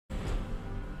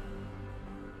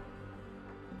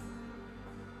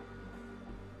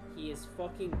He is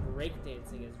fucking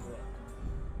breakdancing his rook.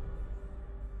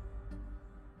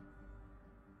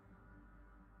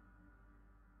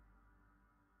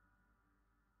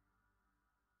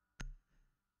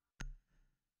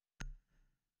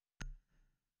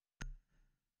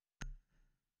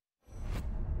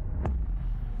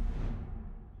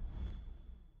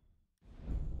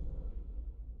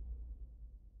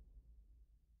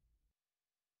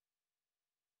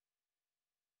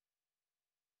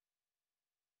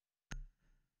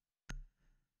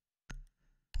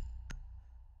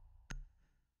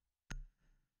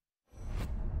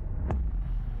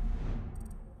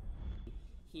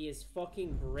 He is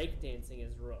fucking breakdancing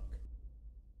his rook.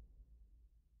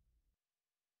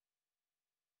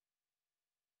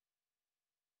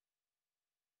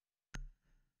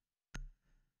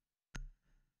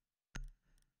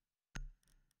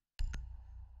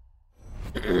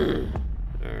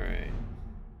 Alright.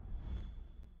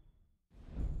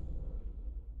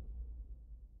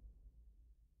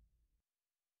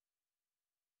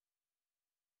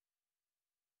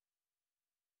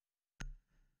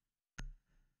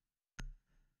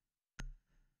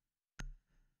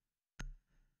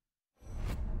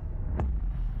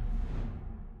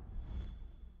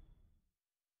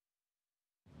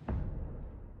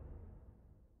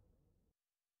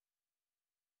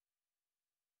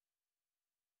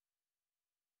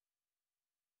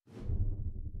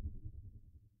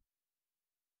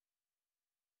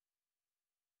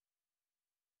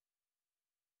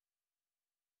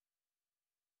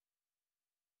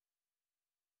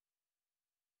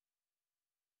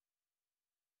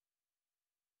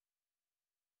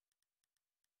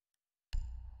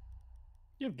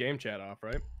 You have game chat off,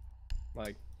 right?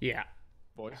 Like, Yeah.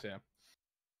 voice, yeah.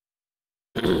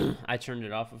 I turned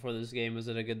it off before this game. Was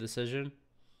it a good decision?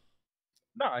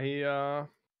 No, it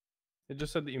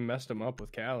just said that you messed him up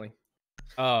with Callie.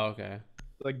 Oh, okay.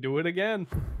 Like, do it again.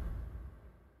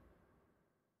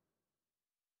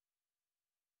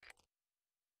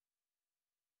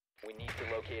 We need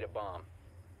to locate a bomb.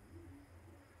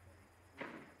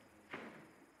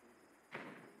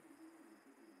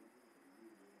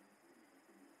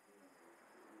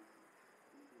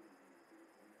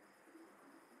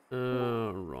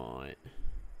 Alright.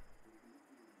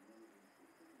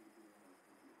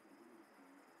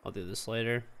 I'll do this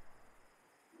later.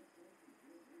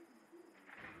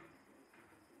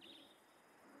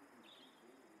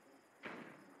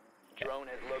 Drone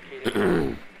has located a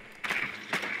bomb.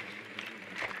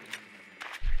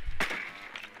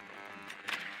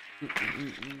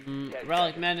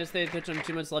 Relic Madness, they Twitch on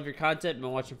 2 months. Love your content.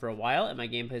 Been watching for a while, and my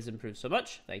gameplay's improved so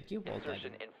much. Thank you. Well done.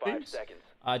 Insertion in 5 seconds.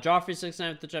 Joffrey69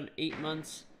 with Twitch on 8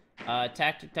 months.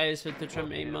 Tactic Titus with Twitch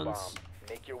on 8 Located a months. bomb.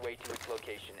 Make your way to its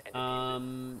location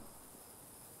and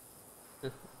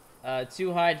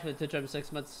Too Hide for the Twitch on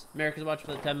 6 months. America's Watch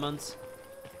for the 10 months.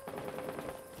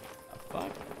 The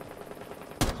fuck?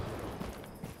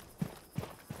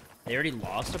 They already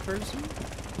lost a person?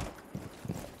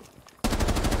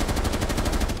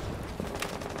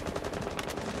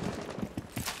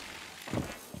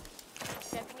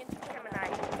 Stepping into Gemini.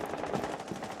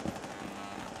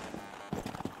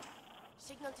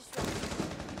 Signal disrupted.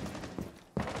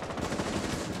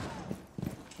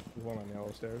 There's one on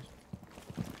yellow stairs.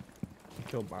 He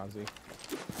killed Bonzi.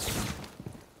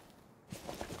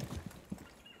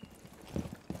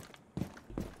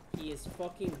 He is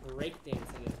fucking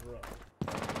breakdancing his rook.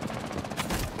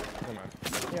 Come on.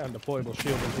 Yeah, deployable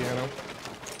shield and piano.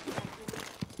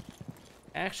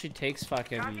 Actually takes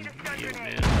fucking you,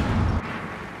 man.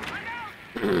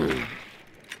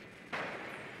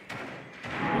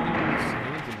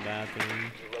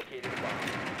 Bathroom. you located a bomb.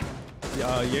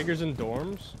 Yeah, Jaeger's in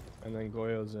dorms, and then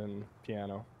Goyo's in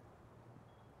piano.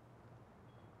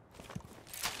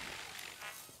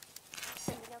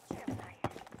 Sending out Gemini.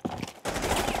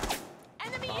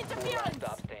 Enemy Op 4 last interference!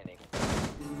 stop standing.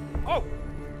 Oh!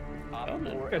 Op Oh,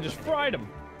 no. 4 I just fried him.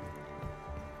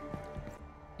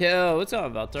 Yo, what's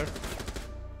up, Valter?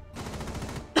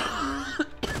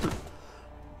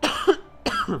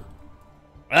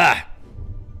 Ah!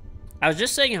 I was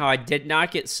just saying how I did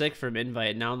not get sick from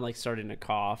invite. Now I'm like starting to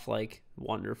cough. Like,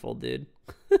 wonderful, dude.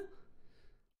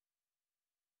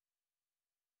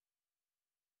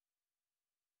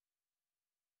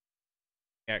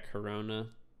 Got corona.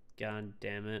 God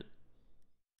damn it.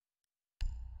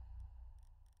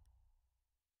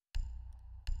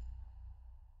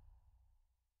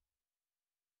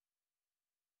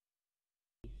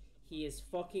 He is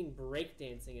fucking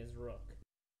breakdancing his rook.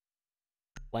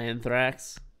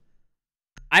 Lanthrax.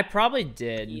 I probably He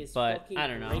did, is but fucking I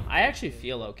don't know. great I actually dancing.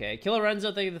 feel okay. Killer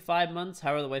Renzo, thank you for the 5 months.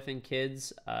 How are the wife and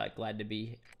kids? Glad to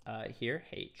be here.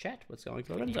 Hey, chat. What's going on,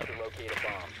 Killer We need Renzo? to locate a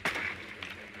bomb.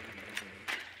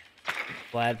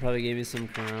 Vlad probably gave me some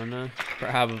corona.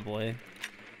 Probably.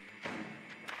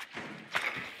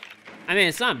 I mean,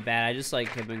 it's not bad. I just like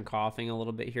have been coughing a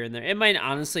little bit here and there. It might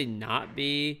honestly not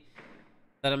be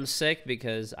that I'm sick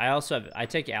because I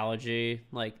take allergy,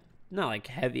 like not like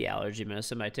heavy allergy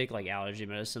medicine, but I take like allergy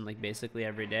medicine like basically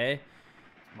every day.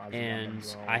 And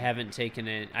I haven't taken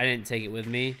it. I didn't take it with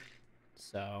me,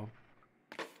 so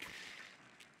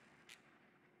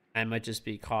I might just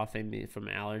be coughing from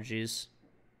allergies.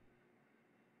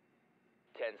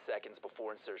 10 seconds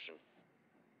before insertion.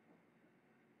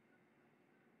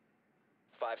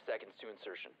 5 seconds to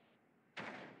insertion.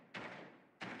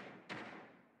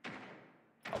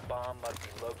 A bomb must be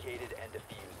located and defused.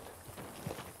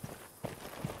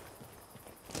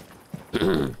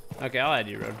 Okay, I'll add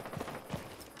you, Road.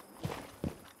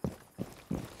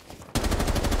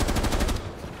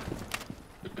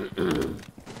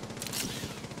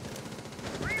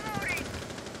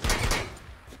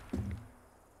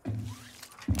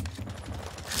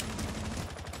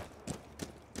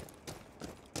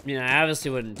 You know, I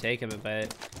obviously wouldn't take him,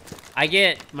 but I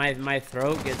get my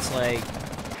throat gets like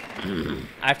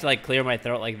I have to like clear my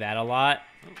throat like that a lot.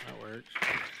 Oh, that works.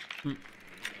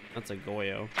 That's a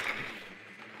Goyo.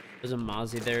 There's a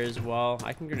Mozzie there as well.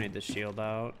 I can grenade the shield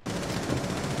out. That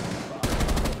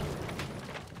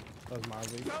was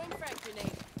Mozzie. Throwing frag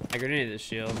grenade. I grenaded the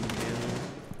shield.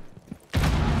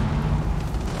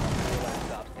 Last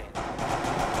stop standing.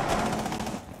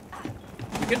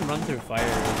 You can run through fire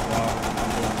as well.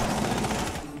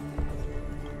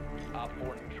 Op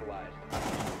 4 neutralized.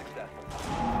 Successful.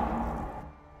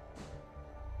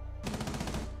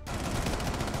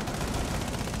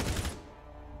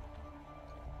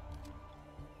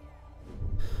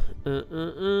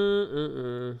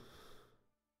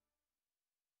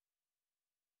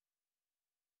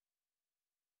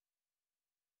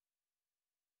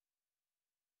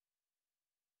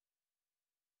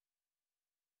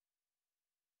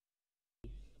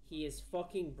 He is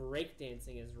fucking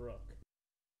breakdancing as Rook.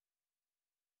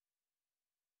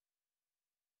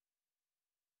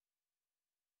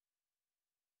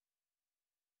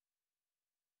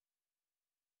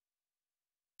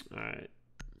 All right.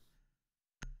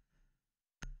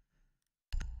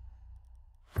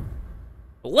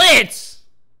 Blitz!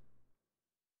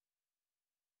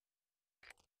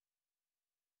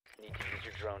 Need to use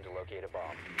your drone to locate a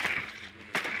bomb.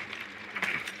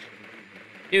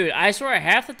 Dude, I swear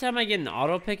half the time I get an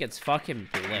auto pick, it's fucking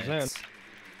Blitz.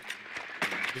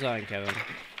 Who's on, Kevin?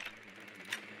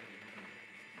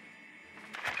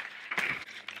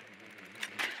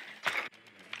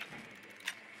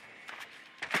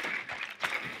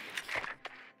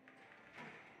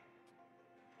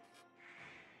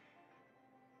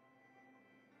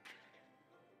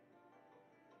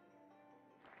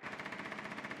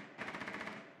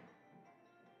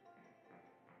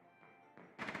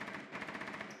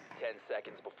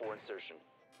 Seconds before insertion.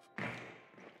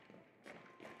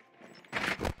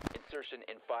 Insertion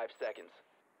in 5 seconds.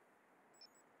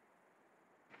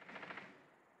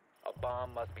 A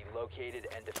bomb must be located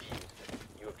and defused.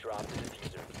 You have dropped the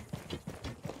diffuser.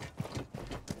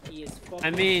 He is fucking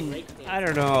I mean, breakdancing. I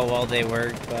don't know how well they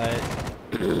work, but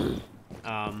Drone's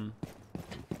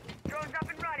up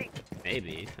and running.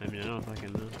 maybe. I mean, I don't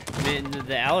fucking know. I mean,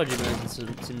 the allergy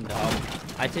medicine seem to help.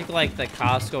 I take like the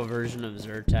Costco version of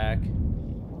Zyrtec.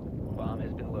 Bomb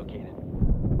has been located.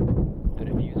 The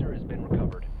diffuser has been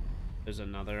recovered. There's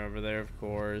another over there, of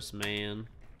course, man.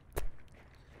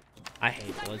 I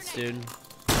hate Blitz, dude.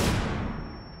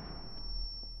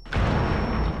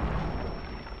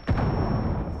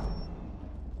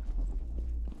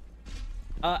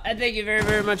 And thank you very,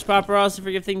 very much, Paparazzi,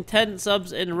 for gifting 10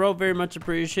 subs in a row. Very much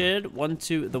appreciated. One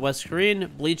to the West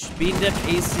Korean, Bleached Bean Dip,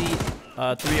 AC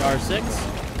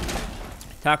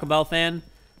 3R6, Taco Bell fan,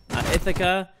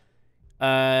 Ithaca,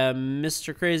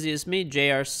 Mr. Craziest Me,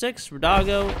 JR6,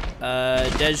 Rodago,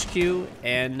 DejQ,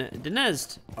 and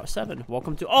Dinez 7.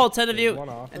 Welcome to all 10 of you.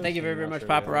 And thank you very, very much,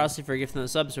 Paparazzi, for gifting the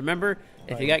subs. Remember,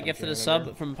 if you got gifted a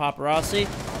sub from Paparazzi,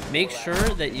 make sure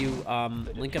that you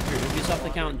link up your Ubisoft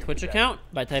account and Twitch account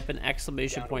by typing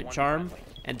 !charm.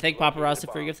 And thank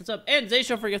Paparazzi for your gifted sub. And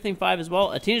Zayshow for gifting 5 as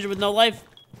well. A Teenager with No Life,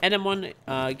 NM1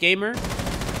 Gamer,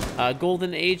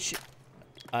 Golden H,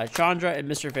 Chandra, and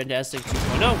Mr. Fantastic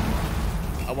 2.0.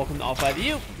 Welcome to all 5 of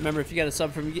you. Remember, if you got a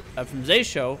sub from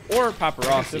Zayshow or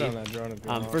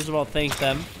Paparazzi, first of all, thank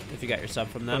them if you got your sub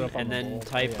from them, and then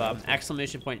type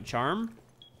 !charm.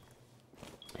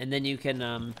 and then you can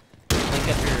link up your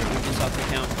Ubisoft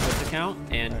account, Twitch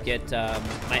account, and get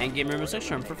my Ingame Rainbow Six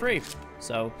charm for free.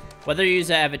 So whether you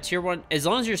have a tier 1, as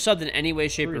long as you're subbed in any way,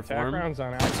 shape, or form, a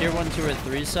tier 1, 2, or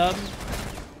 3 sub,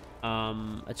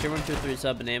 a tier 1, 2, or 3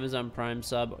 sub, an Amazon Prime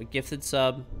sub, a gifted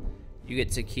sub, you get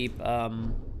to keep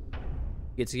forever.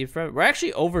 We're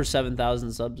actually over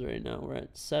 7,000 subs right now. We're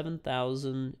at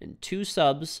 7,002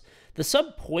 subs. The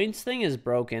sub points thing is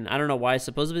broken. I don't know why.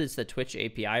 Supposedly it's the Twitch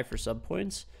API for sub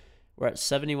points. We're at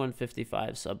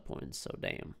 7155 sub points. So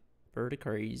damn, pretty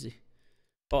crazy.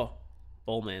 Oh,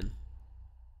 Bullman.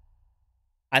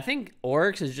 I think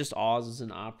Oryx is just Oz as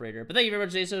an operator. But thank you very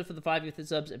much, Zaso, for the 5 gifted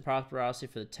subs and Prosperosity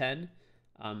for the 10.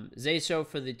 Zaso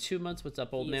for the 2 months. What's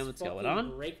up, old man? What's going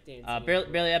on?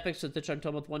 Barely Epic, so Twitch on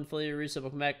Tom with 1 fully resub.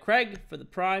 Welcome back. Craig for the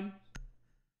Prime.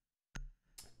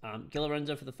 Gil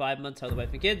Lorenzo for the 5 months. How are the wife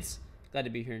and kids? Glad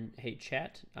to be here in Hey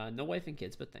Chat. No wife and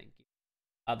kids, but thank you.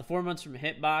 The 4 months from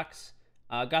Hitbox.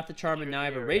 Got the charm, and now I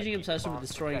have a raging obsession with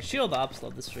destroying shield ops.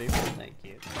 Love the stream. Thank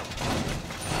you.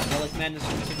 Relic Madness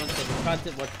for 2 months of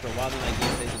content. Watched for a while, and my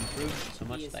gameplay's improved so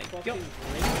much. Thank you.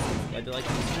 Glad to like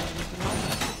the stream.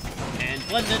 And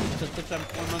Blendon to Twitch on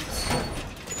 4 months.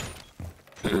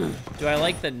 Do I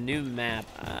like the new map?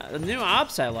 The new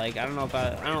ops I like. I don't know if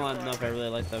I really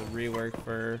like the rework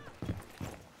for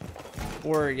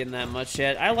Oregon that much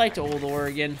yet. I liked old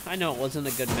Oregon. I know it wasn't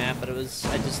a good map, but I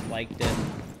just liked it.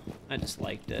 I just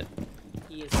liked it.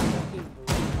 He is fucking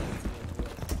breakdancing.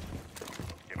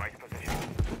 Device position.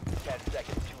 10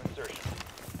 seconds to insertion.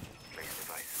 Place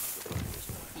device.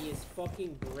 He is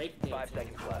fucking breakdancing. 5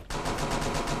 seconds left.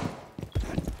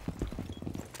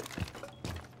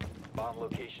 Bomb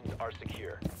locations are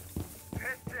secure.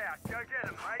 Heads out. Go get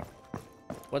him, mate.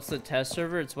 What's the test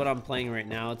server? It's what I'm playing right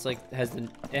now. It's like it has the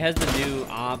new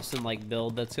ops and like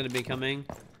build that's gonna be coming.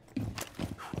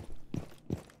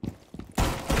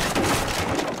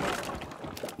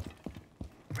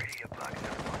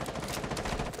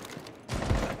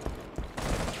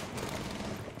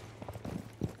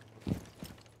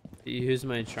 Use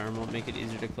my charm won't make it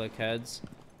easier to click heads.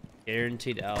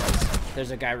 Guaranteed L's.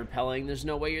 There's a guy repelling. There's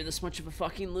no way you're this much of a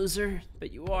fucking loser,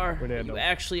 but you are. You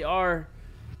actually are.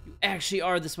 You actually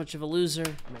are this much of a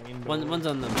loser. One's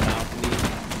on the balcony.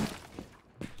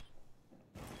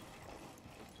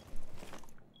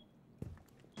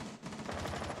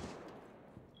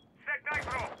 Set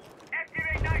nitro.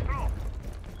 Activate nitro.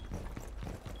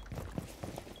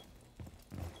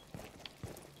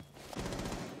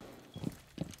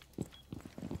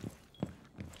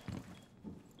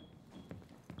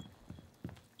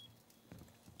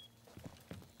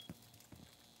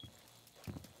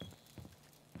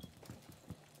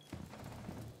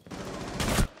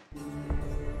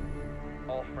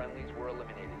 All friendlies were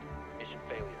eliminated. Mission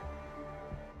failure.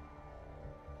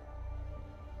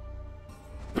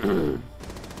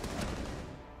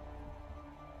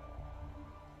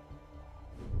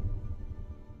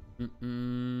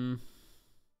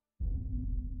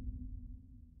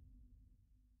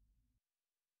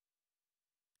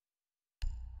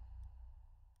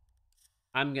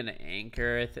 I'm gonna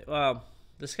anchor. Well,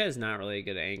 this guy's not really a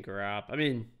good anchor op. I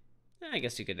mean, I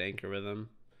guess you could anchor with him.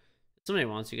 If somebody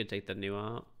wants, you could take the new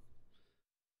op.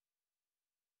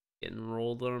 Getting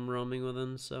rolled when I'm roaming with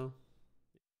him, so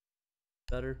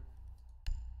better.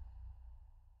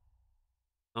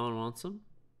 No one wants him.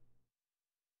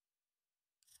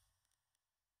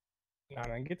 Nah,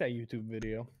 man, get that YouTube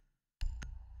video.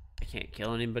 I can't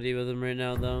kill anybody with him right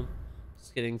now, though.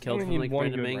 Just getting killed from like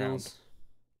random angles.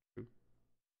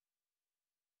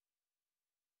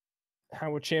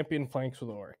 How a champion flanks with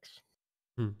Oryx.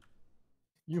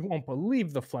 You won't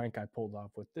believe the flank I pulled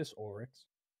off with this Oryx.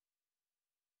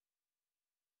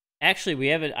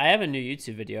 Actually, I have a new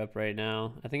YouTube video up right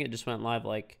now. I think it just went live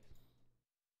like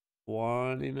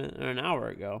 20 minutes or an hour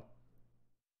ago.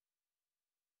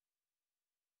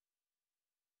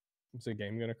 Is the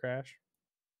game gonna crash?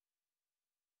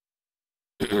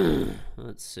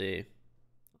 Let's see.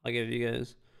 I'll give you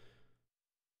guys.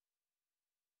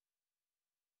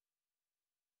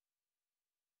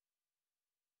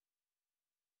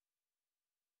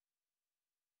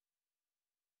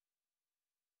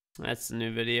 That's the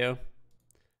new video.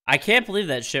 I can't believe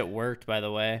that shit worked, by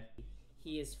the way.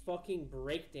 He is fucking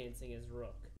breakdancing as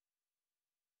Rook.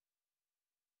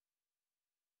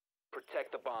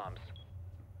 Protect the bombs.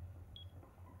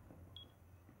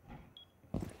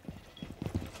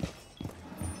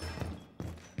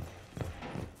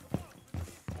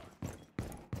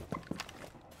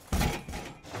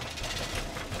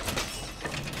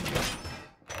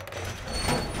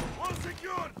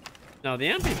 No, the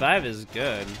MP5 is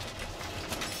good.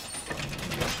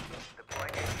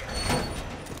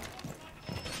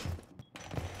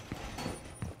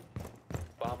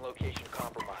 location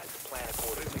compromised. Plan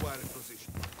accordingly. Required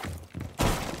position.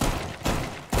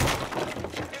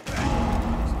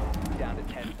 Down to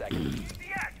 10 seconds.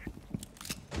 Yes!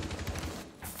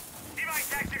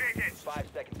 Device activated! 5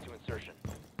 seconds to insertion.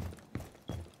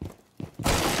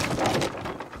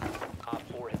 Op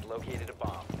 4 has located a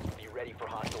bomb. Be ready for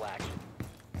hostile action.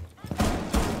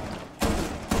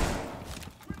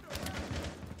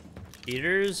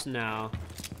 Cheaters? No.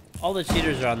 All the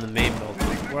cheaters are on the main build.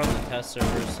 We're on the test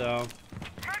server, so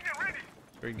Magnet ready!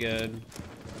 we're good.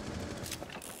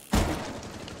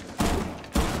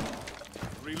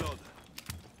 Reload.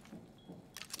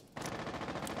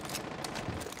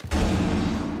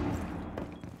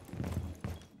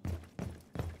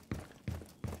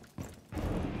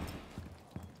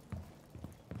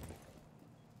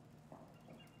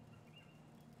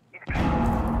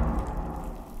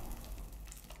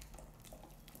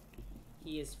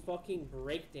 He is fucking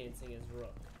breakdancing his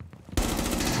rook.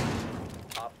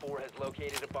 Op 4 has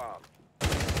located a bomb.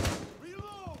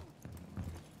 Reload!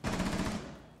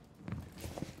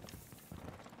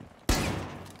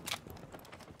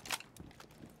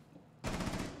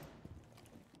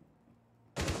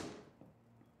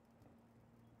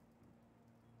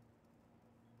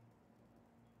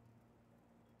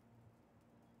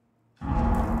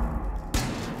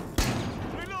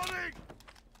 Reloading!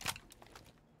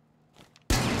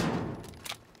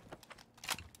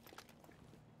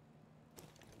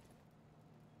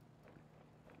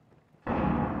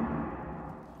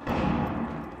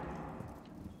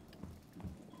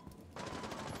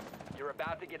 You're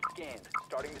about to get scanned.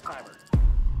 Starting the timer.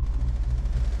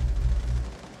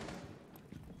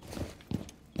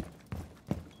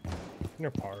 In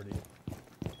a party.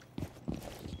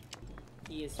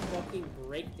 He is fucking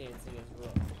breakdancing his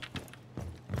rook.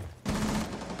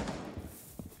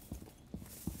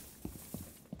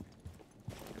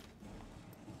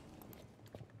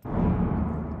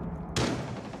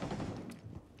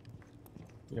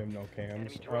 You have no cams.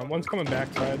 Enemy drone. One's coming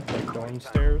backside, like dorm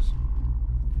stairs.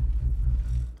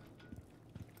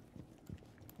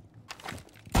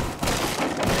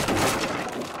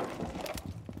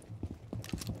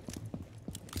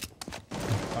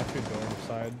 Watch your dorm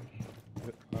side.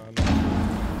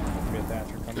 Be a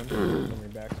thatcher coming from your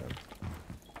backside.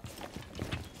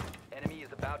 Enemy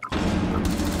is about to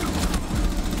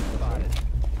spotted.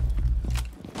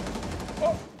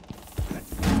 Oh!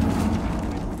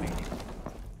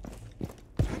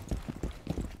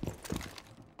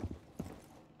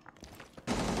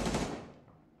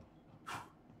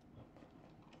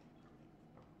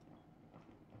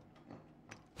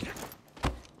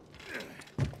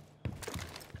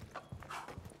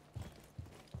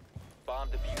 Bomb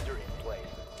diffuser in place.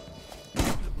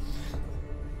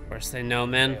 Of course they know,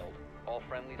 man. Failed. All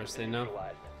friendlies Course have they been know.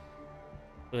 neutralized.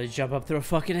 Really jump up through a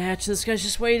fucking hatch? This guy's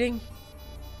just waiting.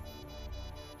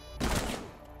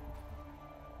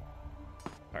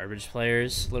 Garbage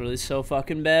players, literally so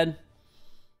fucking bad.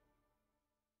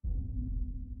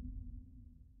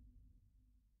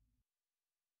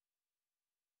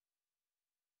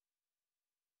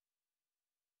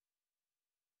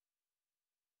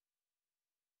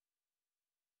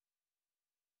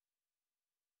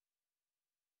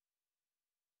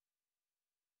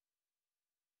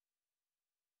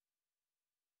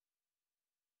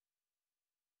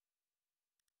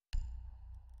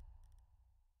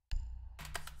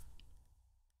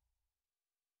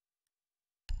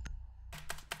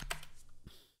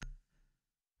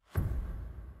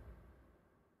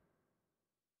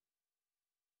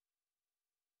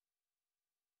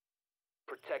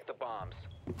 Protect the bombs.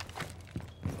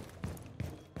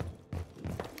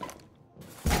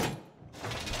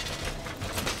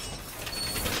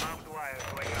 Armed wire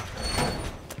going up.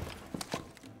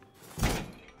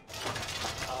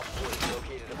 Op 4 has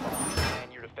located a bomb.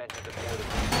 Man your defenses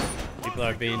accordingly. People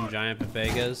are being giant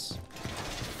papagas.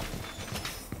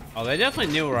 Oh, they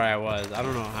definitely knew where I was. I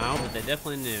don't know how, but they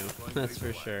definitely knew. That's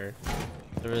for sure.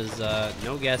 There was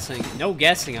no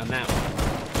guessing on that one.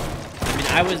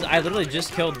 I mean, I literally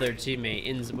just killed their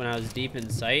teammate when I was deep in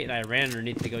sight, and I ran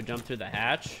underneath to go jump through the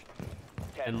hatch,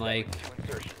 10 and like seconds to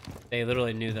insertion. they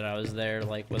literally knew that I was there,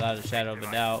 like without a shadow of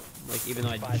a doubt. Like even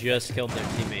though I just killed their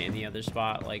teammate in the other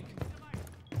spot, like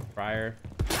prior.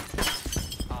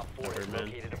 Op 4 has Word, man.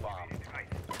 located a bomb.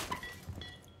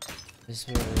 This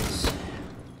was.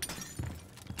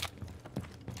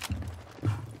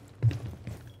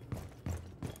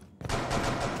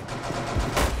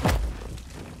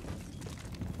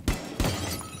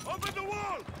 Open the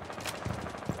wall!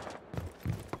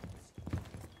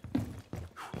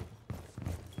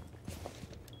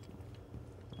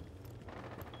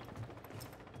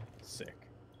 Sick.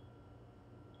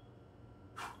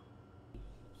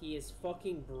 He is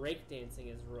fucking breakdancing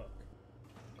his rook.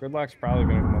 Gridlock's probably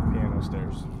gonna come up piano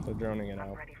stairs. They're droning it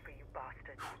out. Ready for you,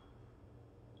 bastards.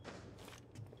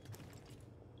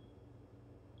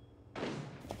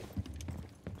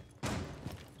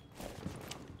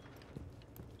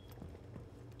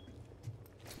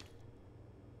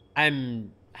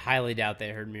 I'm highly doubt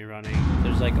they heard me running.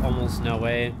 There's like almost no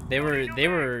way. They were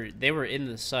in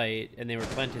the site and they were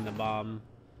planting the bomb.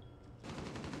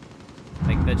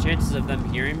 Like the chances of them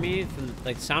hearing me from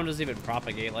like sound doesn't even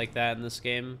propagate like that in this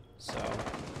game. So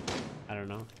I don't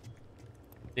know.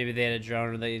 Maybe they had a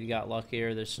drone or they got lucky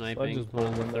or they're sniping. Just One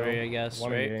pulled of the window. three, I guess,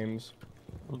 One right? of games.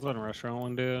 What's that restaurant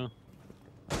window?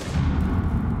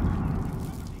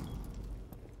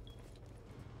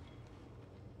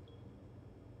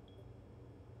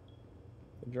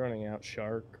 They're droning out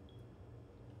shark.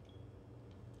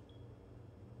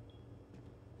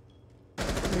 He's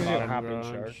gonna hop in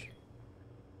garage. shark.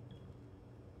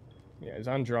 Yeah, he's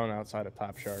on drone outside of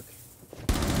top shark.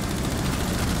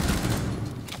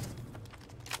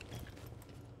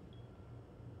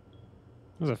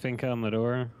 There's a Finca on the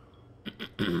door.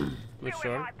 Which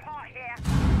door? My part here.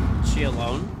 Is she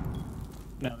alone?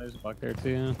 No, there's a buck there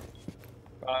too.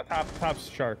 Top's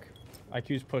shark.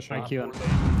 IQ's pushing. IQ on.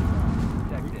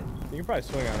 Detected. You can probably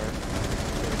swing on her.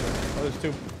 Oh, there's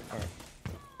two. Alright.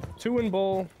 Two in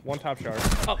bowl, one top shark.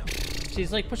 Oh,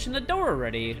 she's like pushing the door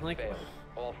already. Like, Failed.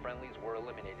 All friendlies were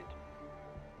eliminated.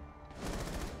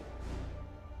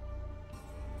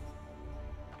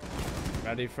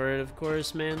 ready for it, of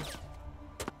course, man.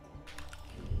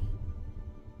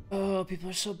 Oh, people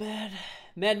are so bad.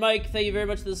 Mad Mike, thank you very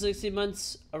much for the 16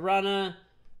 months. Arana,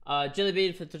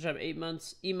 Jellybean for the Twitch Prime 8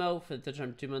 months. Emo for the Twitch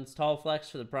Prime 2 months. Tall Flex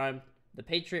for the Prime. The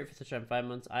Patriot for the Twitch Prime 5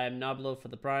 months. I am Noblo for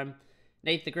the Prime.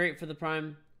 Nate the Great for the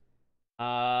Prime.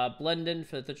 Blendon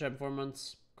for the Twitch Prime 4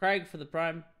 months. Craig for the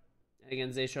Prime. And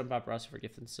again, Zayshow and Paparazzi for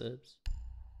gifting subs.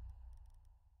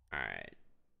 Alright.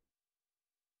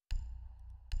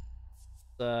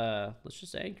 Let's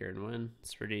just anchor and win.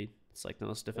 It's like the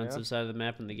most defensive side of the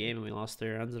map in the game, and we lost 3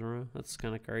 rounds in a row. That's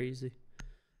kind of crazy.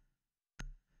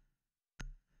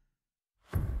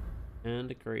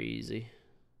 And crazy.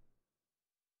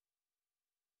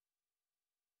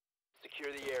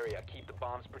 Secure the area. Keep the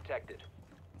bombs protected.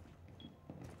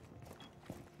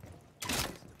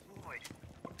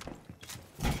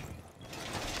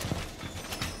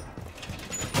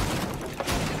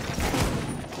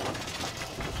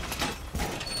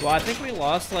 Well, I think we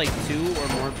lost like 2 or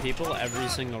more people every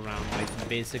single round, like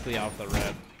basically off the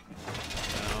rip.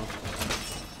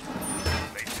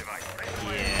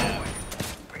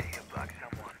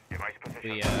 So,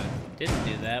 yeah. If we didn't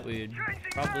do that, we would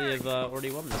probably have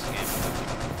already won this game.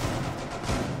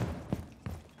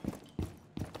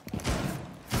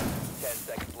 10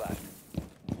 seconds left.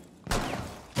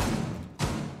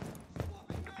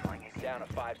 Down to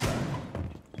 5 seconds.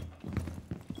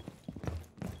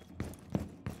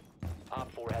 Op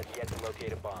 4 has yet to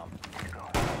locate a bomb.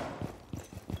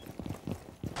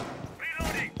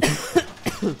 Reloading!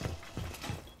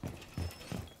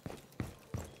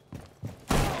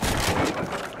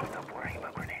 Stop worrying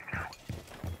about grenades now.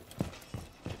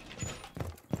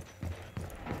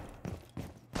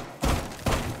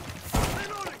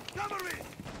 Reloading! Cover me!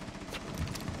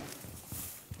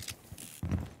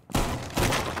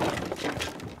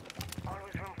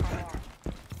 Always room for more.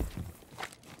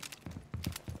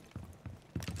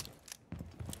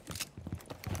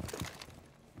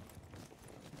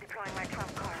 Deploying my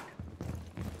trump card.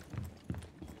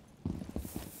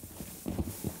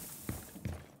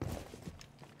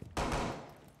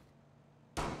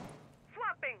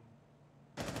 Swapping.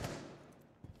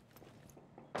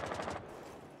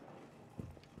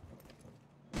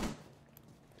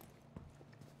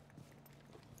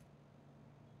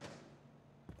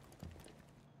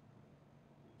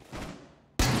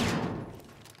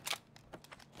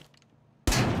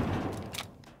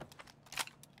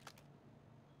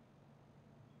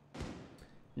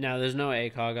 No, there's no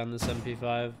ACOG on this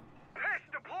MP5. Pass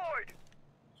deployed!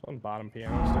 It's on bottom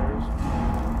piano stairs.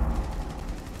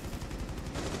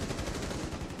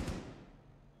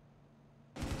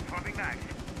 Swapping back.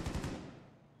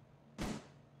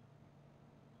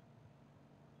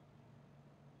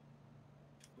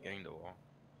 Getting the wall.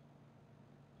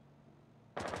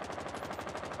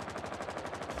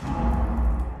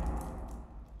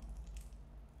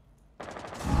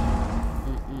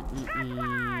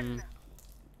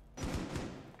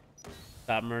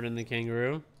 Stop murdering the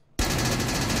kangaroo.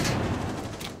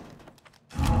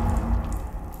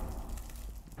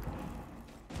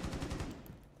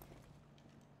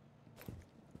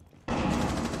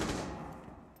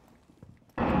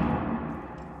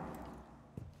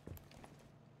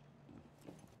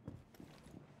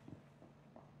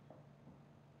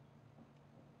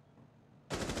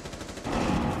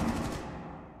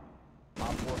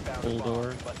 full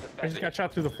door. I just got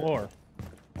shot through the floor.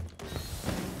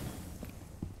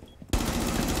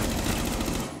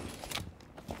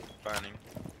 Planning.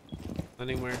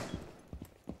 Anywhere.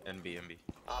 NB.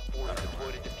 Op 4 has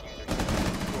deployed a diffuser.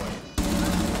 Destroy it.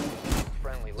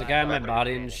 Friendly, There's a last guy in my operator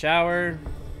body in the standing. shower.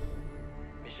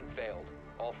 Mission failed.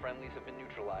 All friendlies have been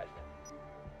neutralized.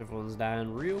 Everyone's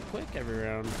dying real quick every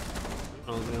round. I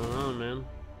don't know what's going on, man.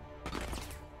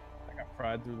 I got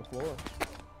fried through the floor.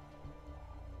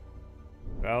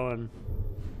 Going.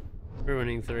 We're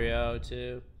winning 3-0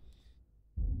 too.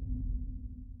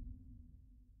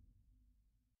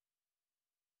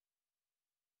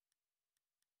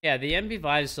 Yeah, the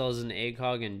MP5 still is an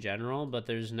ACOG in general, but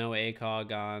there's no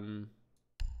ACOG on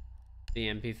the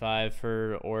MP5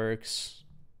 for Oryx.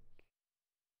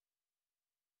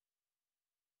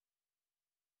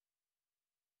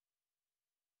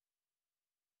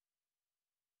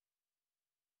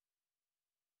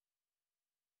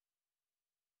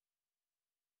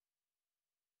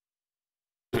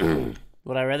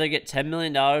 Would I rather get $10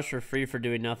 million for free for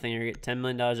doing nothing or get $10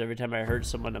 million every time I hurt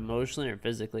someone emotionally or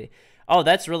physically? Oh,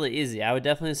 that's really easy. I would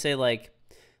definitely say, like,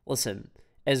 listen,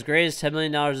 as great as $10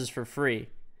 million is for free,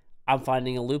 I'm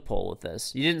finding a loophole with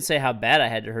this. You didn't say how bad I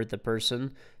had to hurt the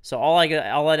person. So all I'd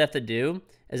have to do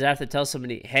is I have to tell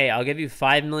somebody, hey, I'll give you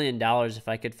 $5 million if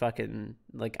I could fucking,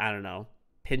 like, I don't know,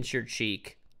 pinch your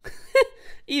cheek.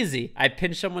 Easy. I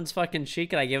pinch someone's fucking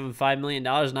cheek and I give them $5 million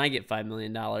and I get $5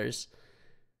 million.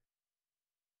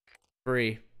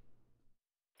 Free.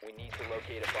 We need to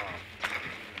locate a bomb.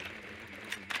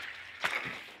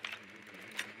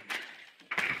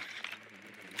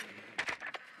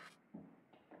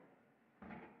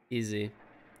 Easy.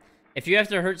 If you have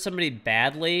to hurt somebody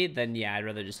badly, then yeah, I'd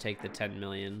rather just take the 10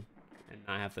 million and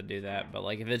not have to do that. But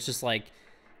like, if it's just like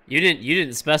you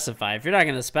didn't specify. If you're not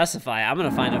gonna specify, I'm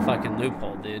gonna find a fucking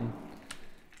loophole, dude.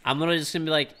 I'm just gonna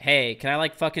be like, hey, can I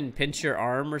like fucking pinch your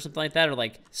arm or something like that, or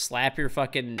like slap your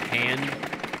fucking hand?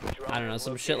 I don't know,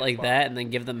 some shit like that, and then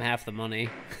give them half the money.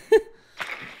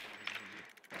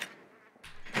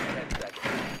 10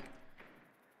 seconds.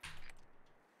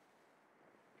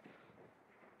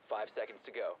 5 seconds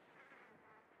to go.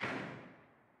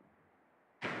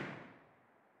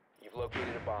 You've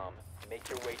located a bomb. Make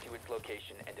your way to its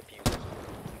location and defuse it.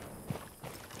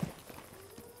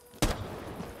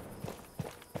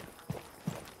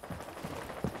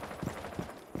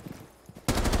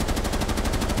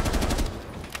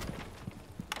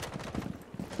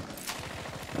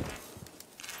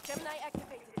 Gemini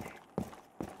activated.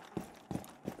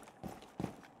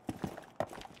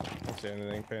 Don't say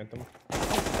anything, Phantom.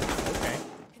 Okay.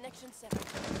 Connection 7.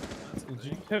 Did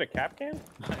you hit a cap can?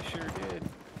 I sure did.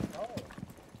 Oh.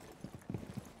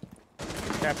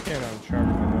 Cap can on sharp,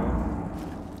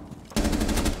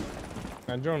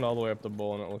 I droned all the way up the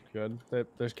bull and it looked good.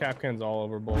 There's cap cans all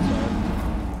over bull side.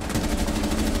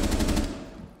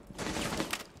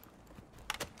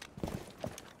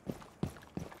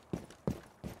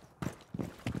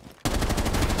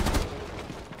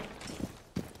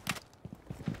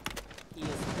 He is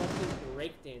fucking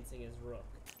breakdancing his rook.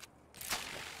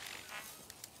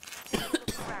 You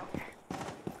have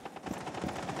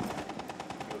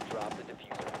dropped the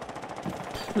diffuser.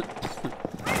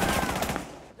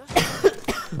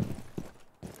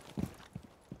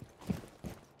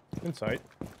 Insight.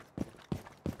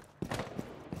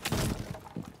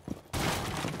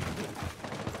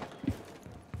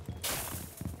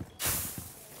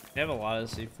 They have a lot of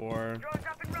C4. Drone's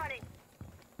up and running.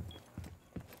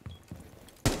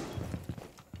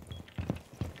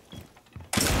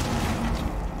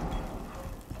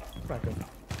 Not good.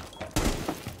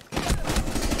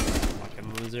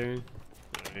 Fucking loser.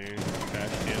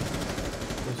 Trash can.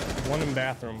 There's one in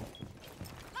bathroom.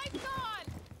 Lights on!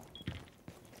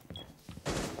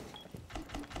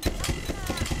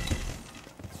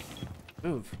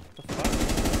 Move. What the fuck?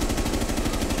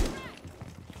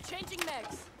 Changing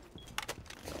megs.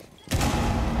 I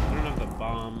don't have the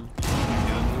bomb. Can I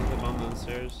move the bomb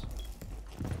downstairs?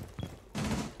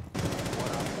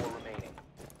 1 op 4 remaining.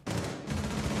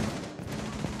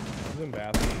 He's in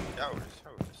bathroom. Showers.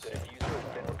 The diffuser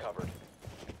has been recovered.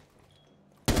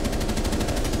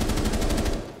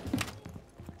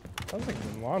 Sounds like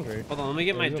he's in laundry. Hold on, let me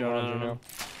get Yeah, my he's in drone laundry out.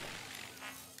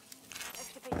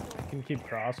 Activate door. Can keep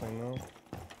crossing though.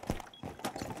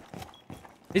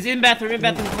 He's in bathroom,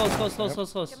 close.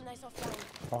 Gemini's offline.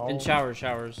 Oh. In showers.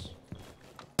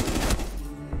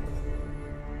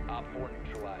 Op 4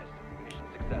 neutralized. Mission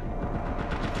successful.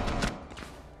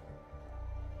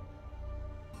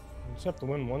 You just have to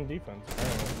win one defense.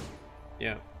 Apparently.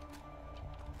 Yeah.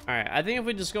 Alright, I think if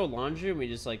we just go laundry and we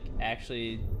just like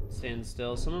actually stand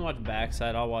still. Someone watch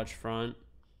backside, I'll watch front.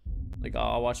 Like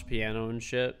I'll watch piano and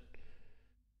shit.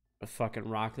 I'll fucking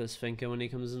rock this Finka when he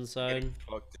comes inside. Getting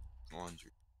fucked in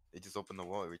laundry. They just open the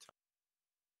wall every time.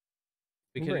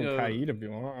 We You could bring go. Kaid if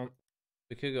you want.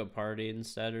 We could go party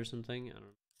instead or something. I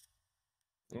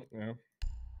don't know. Yeah.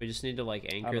 We just need to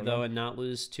like anchor don't though know. and not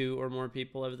lose 2 or more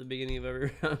people at the beginning of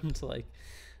every round. Like,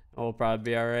 we'll probably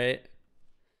be all right.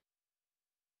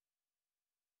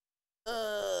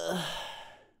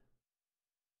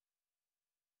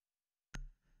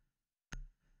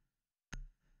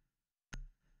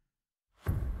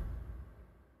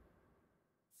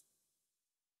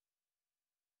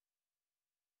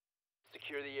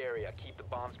 Secure the area. Keep the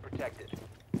bombs protected.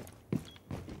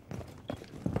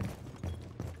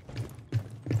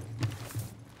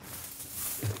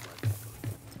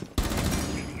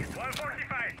 One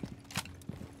 45.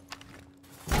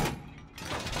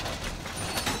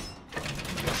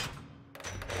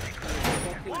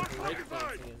 Fucking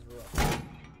breakdancing his roof.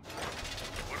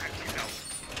 Oryx out.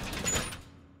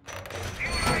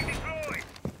 Fuel line deployed.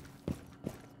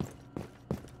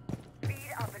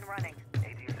 Speed up and running.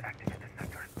 AD is active in the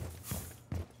sector.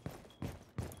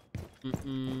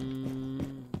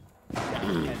 Mm-mm.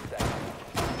 10 seconds.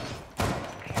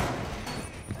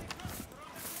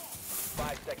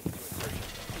 5 seconds to insertion.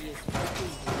 He is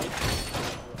fucking breakdancing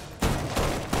his roof.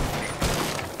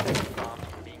 Bombs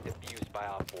are being defused by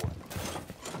Op 4.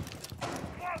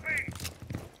 Floppy.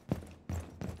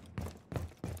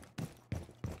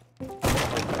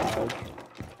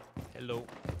 Hello.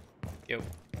 Yo.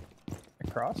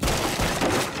 Across? You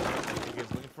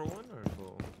guys looking for one or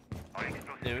for?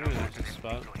 Yeah, we're in a good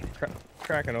spot.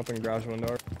 Crack an open garage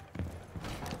window.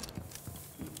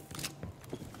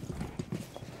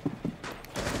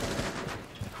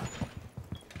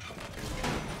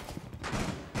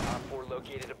 Op 4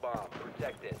 located a bomb.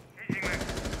 Protect it.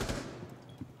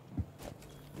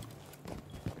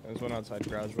 There's one outside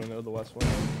garage window, the west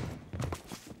window.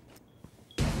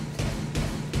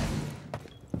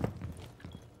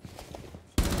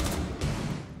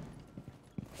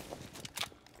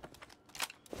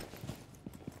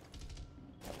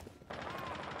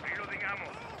 Reloading ammo.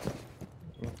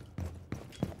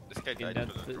 This guy died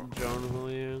That's for the the drone. drone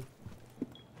hole, yeah.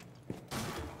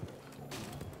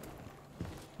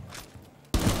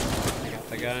 Got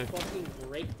the guy. Fucking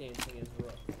breakdancing his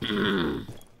roof.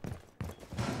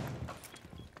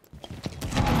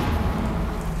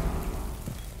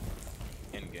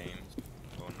 In games.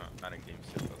 Well, not in games,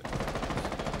 but like.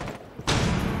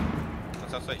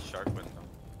 That's outside shark window.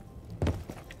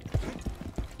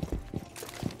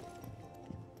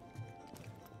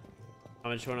 How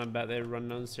much you wanna bet they run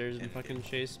downstairs and In fucking games.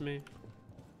 chase me?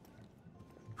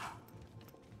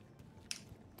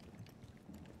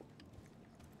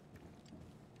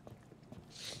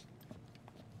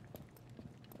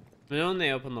 You know when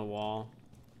they open the wall?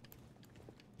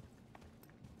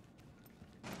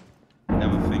 They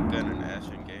have a Finka and an Ash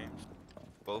in games.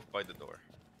 Both by the door.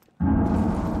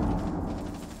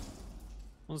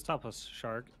 Let's top us,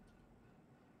 shark.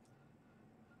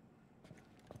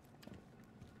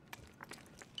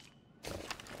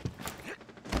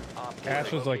 Op 4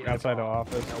 Ash was like located a outside the bomb.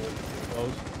 office.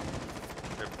 Closed.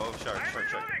 They're both sharks.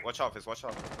 Shark. Watch office. Watch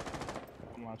office.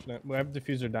 I'm watching it. We have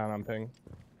diffuser down on ping.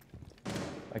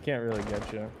 I can't really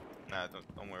get you. Nah,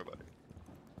 don't worry about it.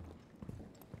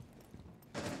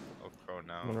 Oh, crow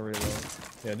now. I'm gonna reload.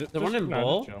 Yeah, just, The one in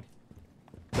Bull?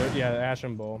 Yeah, Ash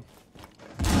and Bull.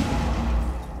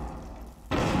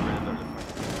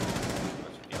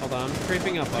 Hold on, I'm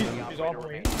creeping up on him. She's all the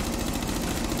way.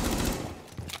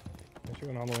 She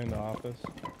went all the way in the office.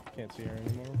 Can't see her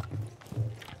anymore.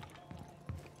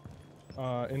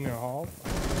 In their hall.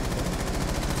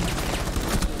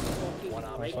 Fucking One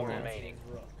Op 4 breakdancing remaining. his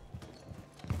roof.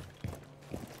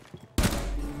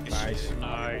 Nice.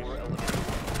 Op 4 eliminated.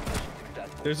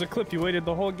 Successful. There's a clip you waited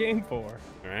the whole game for.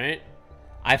 Alright.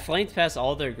 I flanked past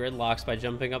all their gridlocks by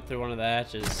jumping up through one of the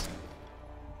hatches.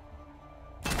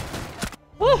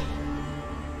 Woo!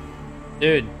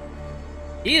 Dude.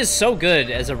 He is so good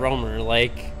as a roamer,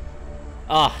 like...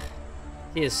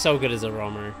 he is so good as a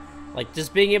roamer. Like,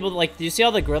 just being able to, like, do you see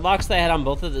all the gridlocks they had on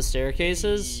both of the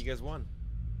staircases? You guys won.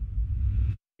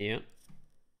 Yeah.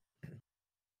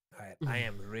 Alright, I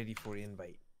am ready for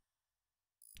invite.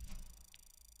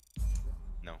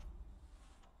 No.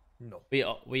 No.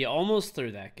 We almost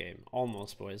threw that game.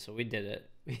 Almost, boys, so we did it.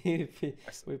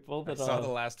 we pulled I it saw off. the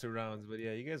last 2 rounds, but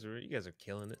yeah, you guys are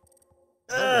killing it.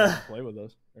 Play with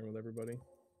us or with everybody.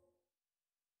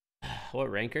 What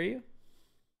rank are you?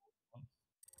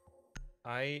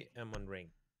 I am on ring.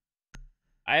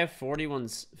 I have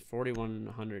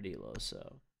 4100 elo,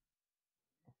 so.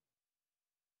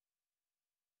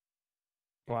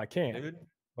 Well, I can't, Dude.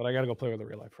 but I gotta go play with a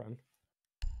real life friend.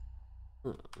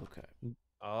 Huh, okay.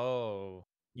 Oh,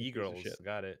 You piece of e-girls. shit.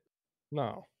 Got it.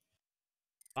 No,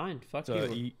 Fine, fuck it's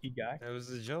a you. e guy. That was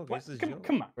a joke. What? It's a Come, joke.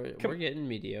 come on. We're getting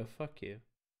media. Fuck you.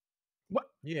 What?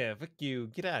 Yeah, fuck you.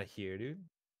 Get out of here, dude.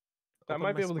 I Open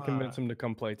might be my able to convince spot. him to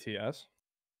come play TS.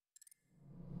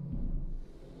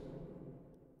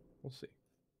 We'll see.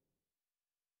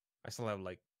 I still have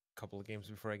like a couple of games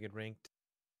before I get ranked.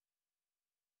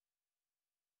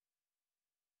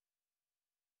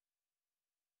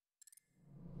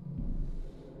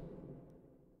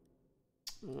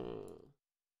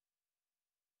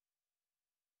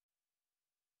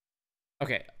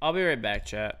 Okay, I'll be right back,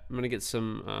 chat. I'm gonna get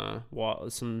some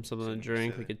something to Some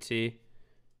drink, silly. like a tea.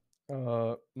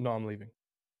 No, I'm leaving.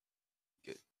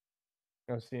 Good.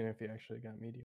 I was seeing if he actually got media.